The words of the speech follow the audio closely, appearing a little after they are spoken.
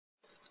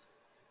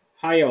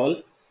Hi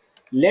all,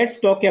 let's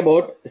talk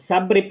about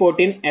sub-report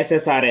in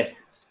SSRS.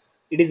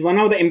 It is one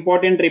of the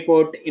important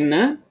report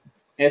in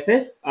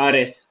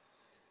SSRS.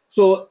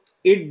 So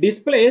it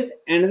displays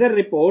another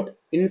report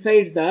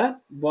inside the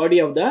body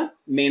of the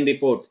main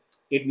report.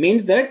 It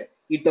means that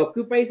it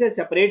occupies a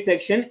separate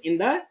section in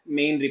the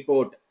main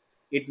report.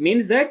 It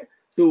means that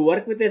to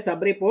work with a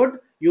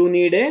sub-report, you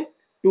need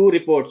two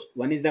reports.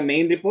 One is the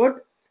main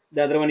report,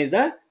 the other one is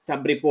the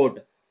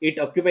sub-report. It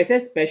occupies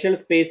a special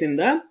space in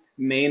the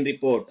main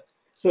report.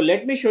 So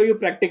let me show you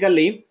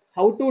practically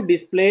how to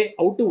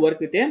work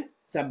with a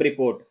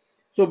sub-report.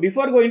 So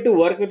before going to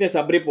work with a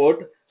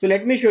sub-report, so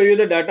let me show you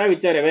the data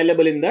which are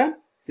available in the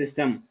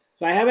system.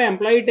 So I have an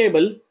employee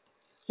table,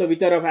 so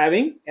which are of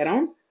having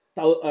around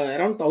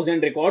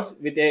 1000 records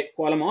with a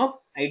column of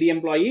ID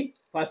employee,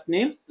 first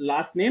name,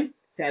 last name,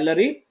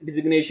 salary,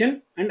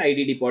 designation, and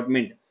ID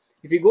department.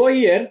 If you go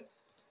here,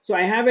 so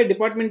I have a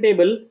department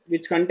table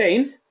which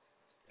contains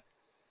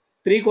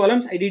three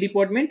columns: ID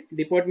department,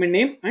 department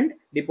name, and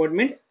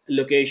department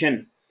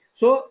location.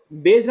 So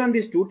based on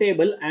these two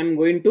table, I am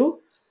going to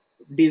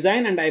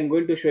design and I am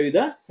going to show you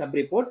the sub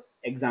report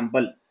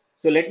example.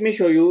 So let me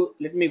show you.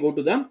 Let me go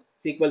to the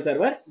SQL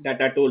Server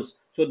data tools.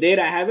 So there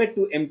I have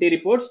two empty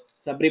reports,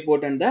 sub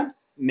report and the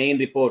main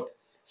report.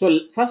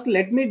 So first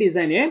let me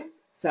design a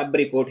sub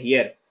report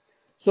here.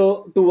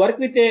 So to work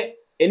with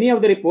any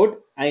of the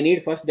report, I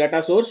need first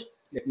data source.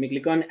 Let me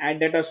click on add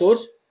data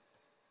source.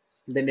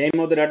 The name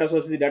of the data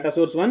source is data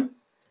source 1.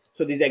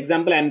 So this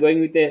example I am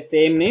going with the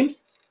same names.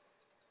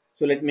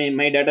 So let me,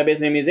 my database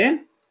name is a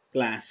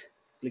class.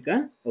 Click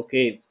on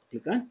OK.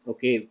 Click on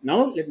OK.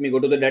 Now let me go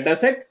to the data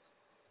set.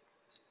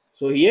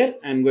 So here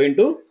I am going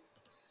to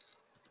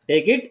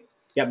take it.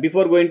 Yeah,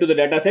 before going to the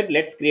data set,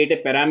 let's create a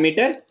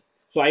parameter.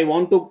 So I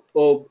want to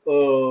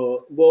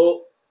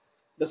go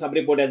the sub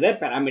report as a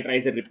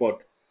parameterized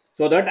report,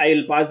 so that I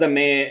will pass the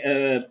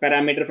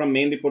parameter from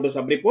main report to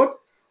sub report.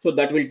 So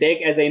that will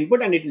take as an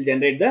input and it will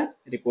generate the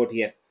report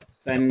here.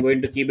 So I'm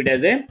going to keep it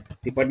as a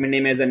department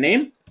name as a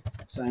name.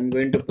 So I'm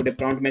going to put a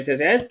prompt message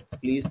as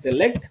please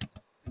select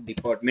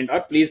department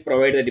or please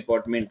provide the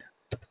department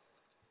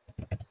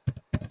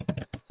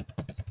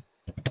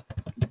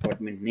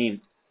name.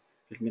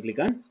 Let me click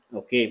on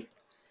OK.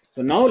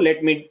 So now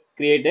let me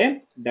create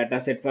a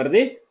data set for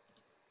this.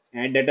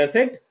 Add data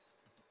set.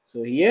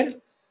 So here,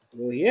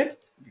 go here,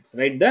 let's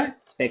write the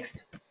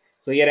text.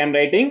 So here I am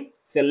writing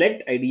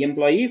select ID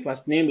employee,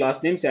 first name,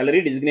 last name,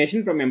 salary,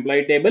 designation from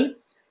employee table,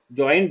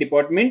 join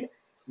department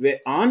where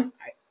on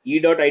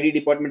e.id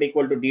department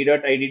equal to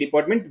d.id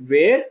department,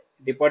 where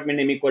department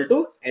name equal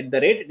to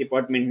 @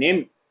 department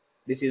name.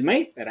 This is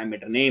my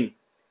parameter name.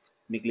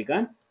 Let me click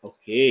on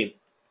OK.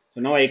 So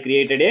now I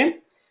created a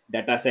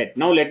data set.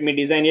 Now let me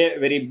design a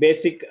very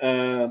basic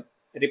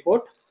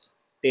report,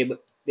 table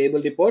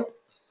report.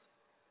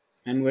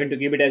 I'm going to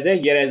keep it as a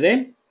here as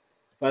a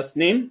first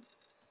name,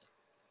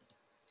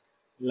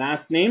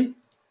 last name,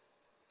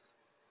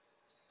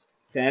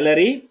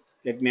 salary.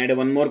 Let me add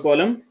one more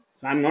column.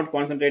 So I'm not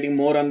concentrating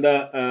more on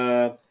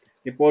the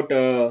report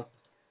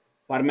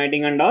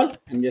formatting and all.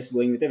 I'm just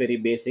going with a very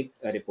basic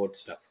report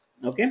stuff.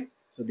 Okay.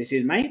 So this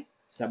is my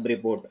sub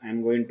report.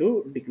 I'm going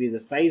to decrease the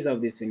size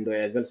of this window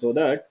as well, so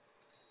that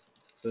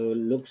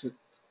looks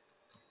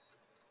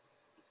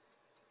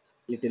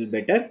little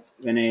better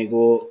when I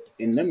go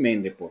in the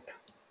main report.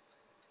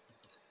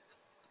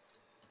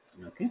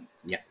 Okay.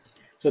 Yeah.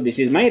 So this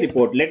is my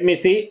report. Let me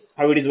see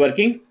how it is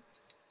working.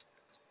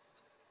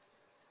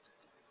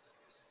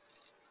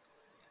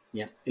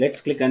 Yeah, let's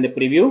click on the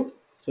preview.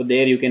 So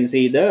there you can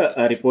see the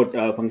report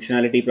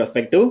functionality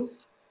perspective.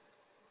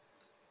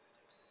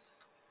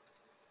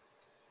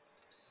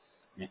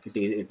 Yeah,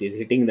 it is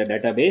hitting the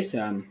database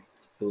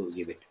to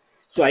give it.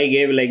 So I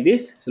gave like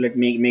this. So let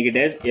me make it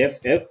as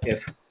F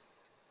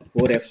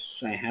 4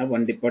 F's. I have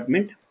one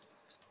department.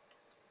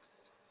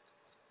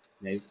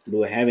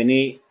 Do I have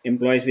any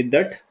employees with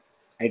that?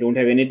 I don't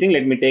have anything.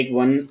 Let me take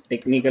one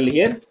technical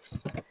here.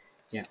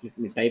 Yeah, let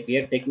me type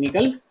here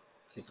technical.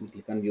 Let me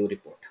click on view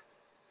report.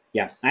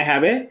 Yeah, I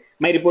have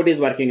my report is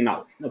working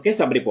now. Okay,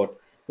 sub report.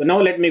 So now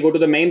let me go to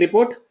the main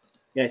report.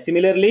 Yeah,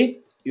 similarly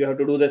you have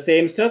to do the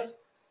same stuff.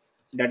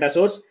 Data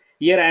source.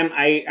 Here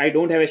I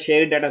don't have a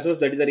shared data source.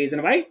 That is the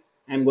reason why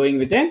I'm going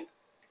with a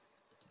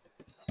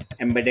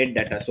embedded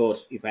data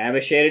source. If I have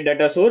a shared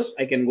data source,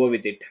 I can go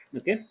with it.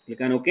 Okay,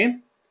 click on OK.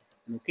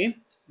 Okay,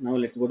 now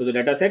let's go to the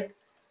data set.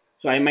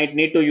 So I might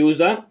need to use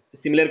a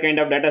similar kind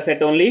of data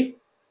set only.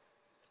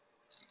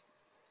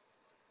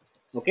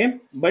 Okay,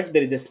 but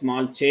there is a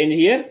small change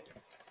here.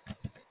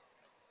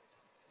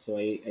 So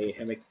I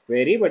have a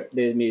query, but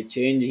there may be a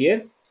change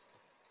here.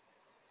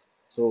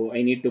 So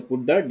I need to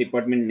put the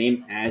department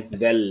name as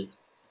well.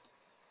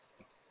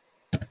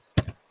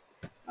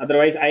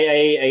 Otherwise,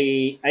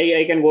 I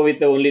can go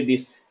with only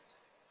this.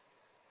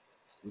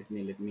 Let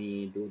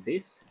me do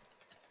this.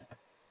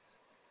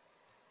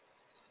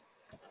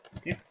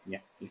 Okay, yeah,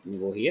 let me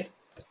go here.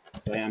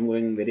 So I am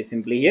going very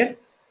simply here.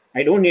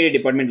 I don't need a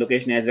department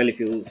location as well. If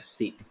you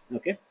see,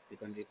 okay,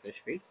 click on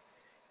refresh fields,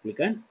 click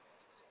on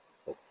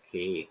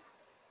OK.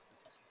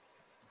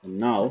 So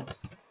now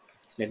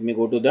let me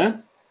go to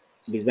the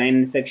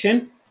design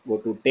section, go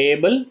to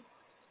table,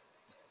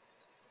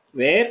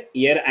 where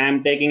here I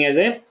am taking as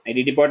a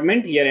ID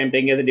department, here I am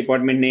taking as a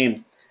department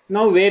name.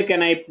 Now where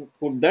can I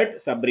put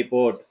that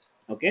sub-report?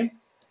 Okay.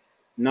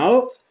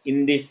 Now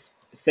in this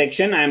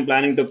section I am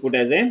planning to put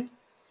as a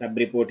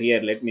sub-report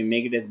here. Let me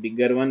make it as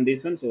bigger one,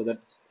 this one, so that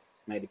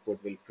my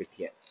report will fit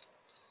here.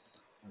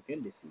 Okay,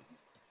 this one.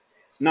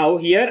 Now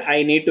here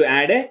I need to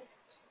add a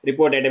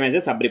report item as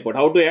a sub-report.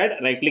 How to add?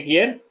 Right click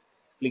here,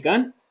 click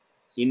on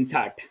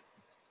insert.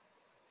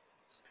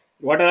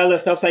 What are all the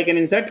stuffs I can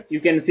insert?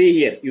 You can see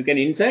here. You can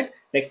insert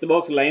text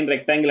box, line,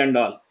 rectangle, and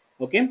all.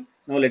 Okay.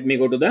 Now let me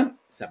go to the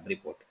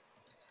sub-report.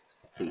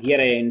 So here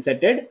I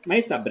inserted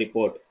my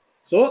sub-report.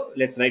 So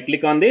let's right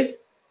click on this.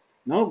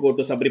 Now go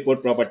to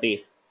sub-report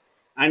properties.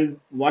 And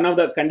one of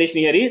the condition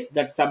here is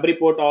that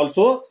sub-report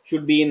also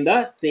should be in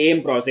the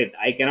same project.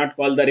 I cannot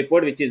call the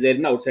report which is there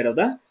in the outside of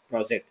the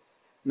project.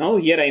 Now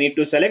here I need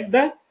to select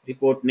the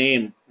report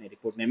name. My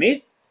report name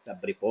is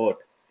sub-report.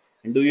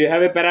 And do you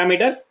have a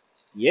parameters?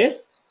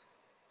 Yes.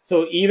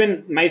 So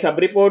even my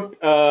sub-report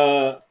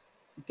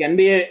can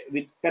be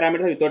with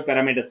parameters, without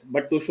parameters.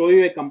 But to show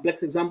you a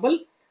complex example,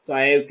 so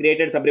I have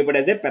created sub-report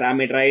as a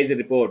parameterized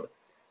report.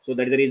 So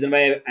that is the reason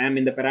why I am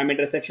in the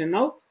parameter section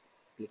now.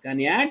 Click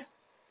on add.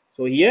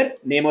 So here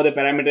name of the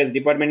parameter is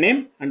department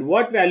name, and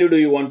what value do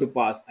you want to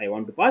pass? I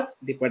want to pass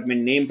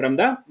department name from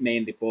the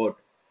main report.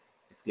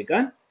 Let's click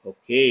on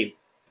OK.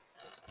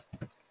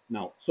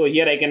 Now, so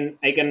here I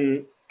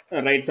can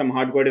write some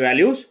hard code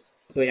values.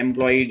 So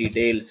employee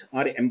details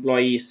or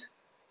employees.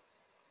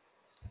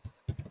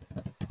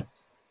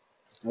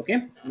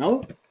 Okay.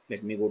 Now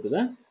let me go to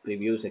the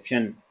preview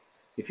section.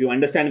 If you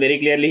understand very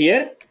clearly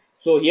here,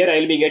 so here I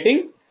will be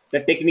getting the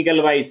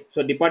technical wise.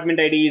 So department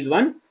ID is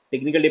one,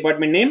 technical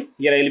department name.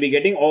 Here I will be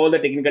getting all the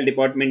technical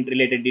department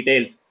related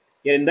details.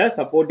 Here in the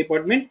support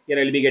department, here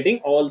I will be getting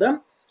all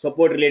the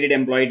support related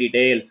employee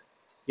details.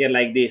 Here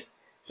like this.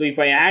 So if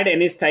I add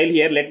any style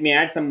here, let me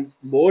add some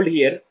bold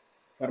here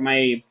for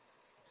my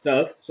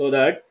stuff so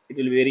that it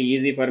will be very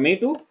easy for me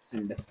to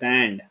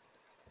understand.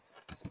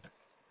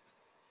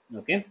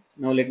 Okay.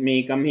 Now let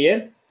me come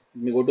here.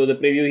 Let me go to the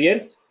preview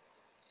here.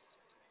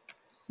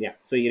 Yeah,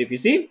 so here if you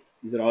see,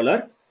 these are all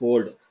are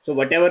bold. So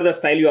whatever the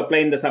style you apply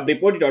in the sub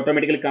report, it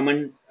automatically come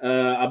and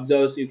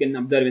observes. You can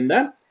observe in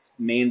the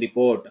main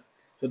report.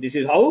 So this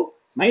is how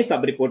my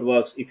sub report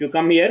works. If you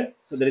come here,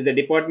 so there is a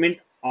department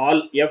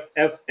all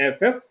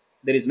FFFF.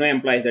 There is no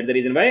employees. That's the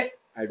reason why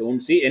I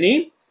don't see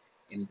any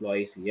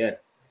employees here.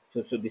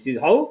 So this is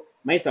how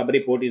my sub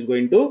report is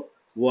going to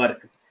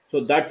work.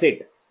 So that's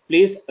it.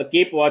 Please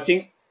keep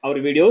watching our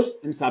videos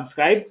and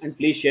subscribe, and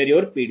please share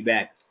your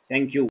feedback. Thank you.